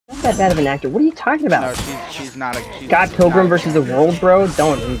that bad of an actor. What are you talking about? No, she's not a. She's God Pilgrim not versus the World, bro.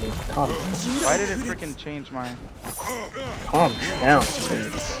 Don't even. Calm down. Why did it freaking change my? Calm down,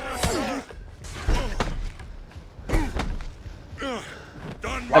 please.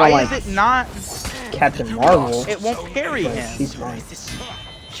 Why is it not? Captain Marvel. It won't parry him. She's fine.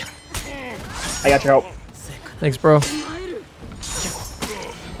 I got your help. Thanks, bro.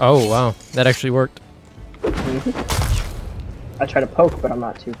 Oh, wow. That actually worked. I try to poke, but I'm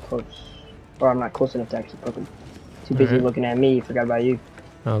not too close. Or I'm not close enough to actually poke him. Too busy looking at me, forgot about you.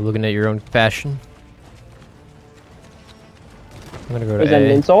 Oh, looking at your own fashion. I'm gonna go to Is that an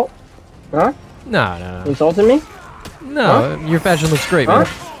A. insult? Huh? No. Insulting me? No, your fashion looks great, man.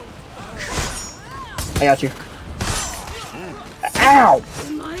 I got you. Ow!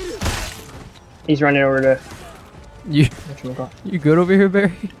 He's running over to... You good over here,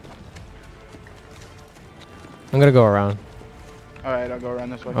 Barry? I'm gonna go around. Alright, I'll go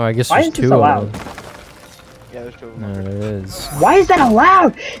around this way. Oh, I guess Why there's is this two allowed? of them. Yeah, there's two of No, them. there is. Why is that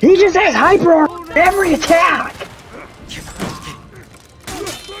allowed? He just has hyper on every attack!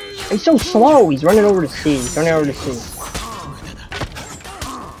 He's so slow. He's running over to C. He's running over to C.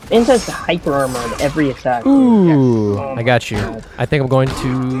 Insect's hyper armored every attack. Ooh, Oh I got you. God. I think I'm going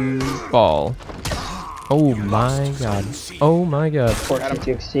to ball. Oh my god. Oh my god.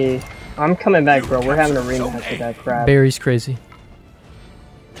 1460. I'm coming back, bro. We're having a rematch with that crap. Barry's crazy.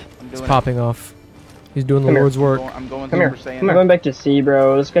 It's popping off. He's doing the Come here. Lord's work. I'm going Come here. Super Saiyan. I'm going back to C,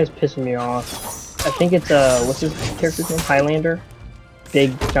 bro. This guy's pissing me off. I think it's what's his character's name? Highlander.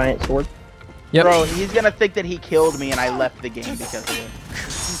 Big giant sword. Yep. Bro, he's gonna think that he killed me and I left the game because of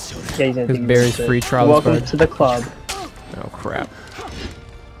it. Yeah, he's Because Barry's free trial. Welcome to the club. Oh crap.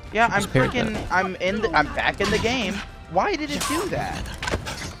 Yeah, I'm Just parried freaking. I'm back in the game. Why did it do that?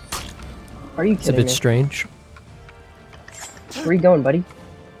 Are you It's a kidding bit me? strange. Where are you going, buddy?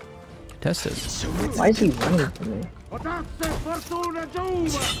 Test it. Why is he running from me?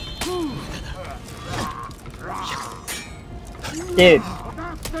 Dude.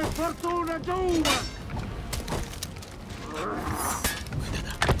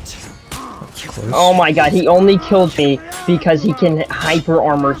 Oh my god, he only killed me because he can hyper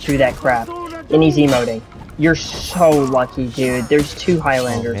armor through that crap. And he's emoting. You're so lucky, dude. There's two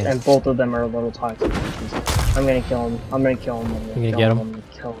Highlanders, and both of them are a little toxic. I'm gonna kill him. I'm gonna kill him. You gonna get him? I'm gonna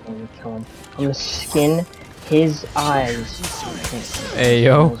kill him. I'm gonna kill him. I'm gonna skin his eyes. Hey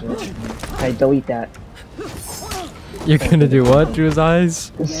yo. I delete that. You're gonna do what to his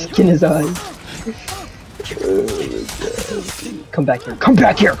eyes? Skin his eyes. Come back here. Come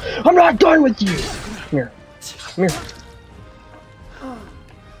back here! I'm not done with you! Come here. Come here.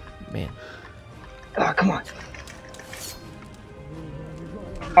 Man. Oh, come on.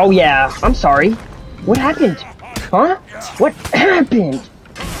 Oh yeah, I'm sorry. What happened? Huh? What happened?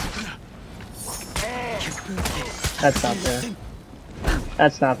 That's not fair.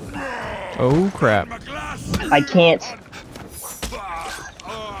 That's not... Oh crap. I can't...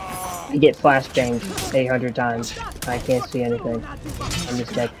 I get flashbanged 800 times. I can't see anything. I'm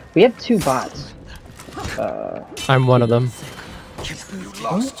just dead. We have two bots. I'm one of them.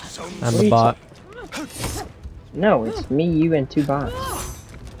 What? I'm the bot. No, it's me, you, and two bots.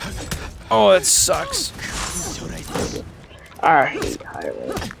 Oh, it sucks. I hate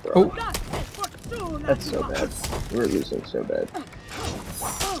Highland, bro. Oh. That's so bad. We're losing so bad.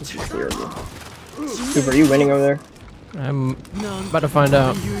 This is terrible. Super, are you winning over there? I'm about to find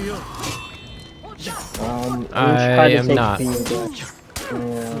out. I am not. Yeah,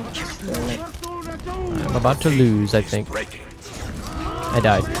 I'm about to lose, I think. I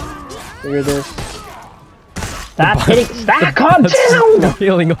died. look at this. Stop hitting! Stop! Calm down!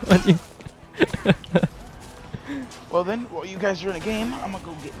 Healing on you. Well then, while you guys are in a game, I'm gonna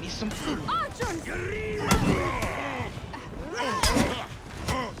go get me some food.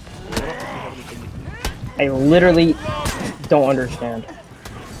 I literally don't understand.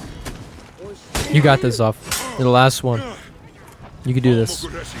 You got this off. You're the last one. You can do this.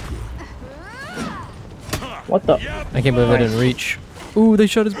 What the? I can't believe I didn't reach. Ooh, they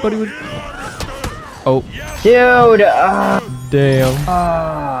shot his buddy with... Oh, Dude! damn.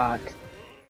 Fuck.